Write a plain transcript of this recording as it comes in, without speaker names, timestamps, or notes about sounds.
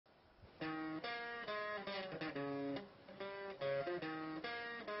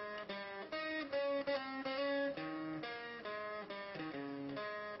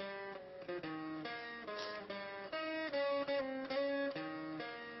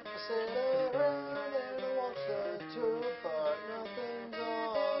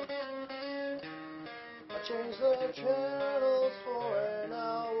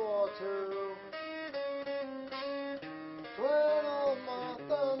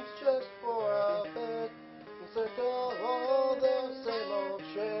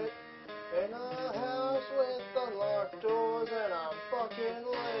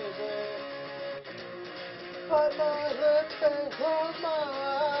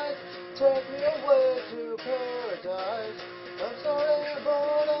take me away to paradise. I'm sorry,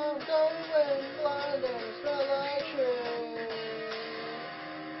 but I'm going blind and smell like shit.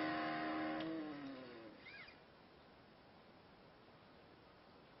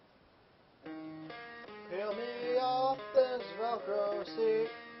 Peel me off this Velcro seat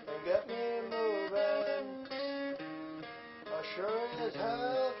and get me moving. I sure as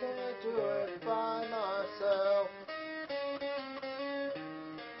hell can't do it by myself.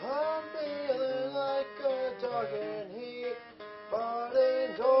 I'm feeling like a dog in heat, but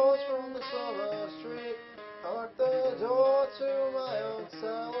indoors from the summer street. I locked the door to my own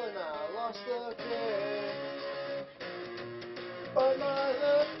cell and I lost the key. Bite my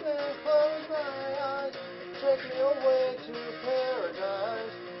lip and close my eyes, take me away to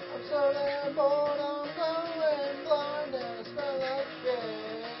paradise. I'm so damn bored, I'm going blind and I smell like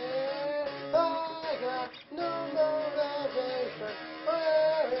shit. I got no motivation.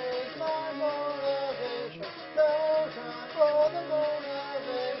 Where is my motivation? No time for the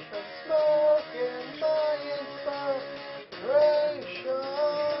motivation. Smoking my inspiration.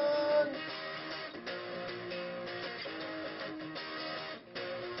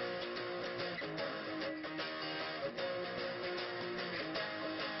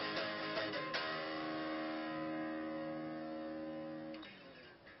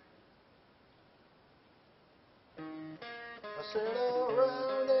 I sit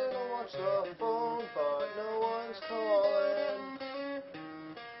around and I watch the phone, but no one's calling.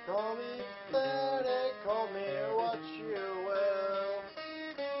 Call me pathetic, call me what you will.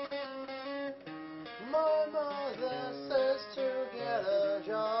 My mother says to get a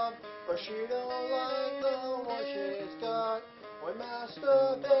job, but she don't like the one she's got. When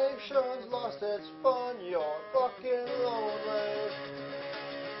masturbation's lost its fun, you're fucking lonely.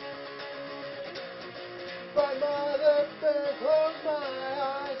 Bite my lip and close my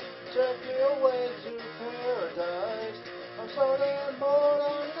eyes, take me away to paradise. I'm so damn bored,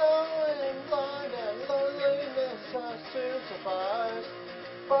 I'm going blind and loneliness has to suffice.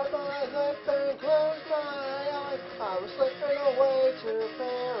 Bite my lip and close my eyes, I was slipping away to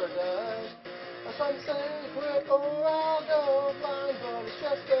paradise. Some say quit or I'll go blind, but it's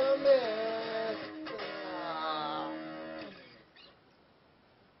just a myth.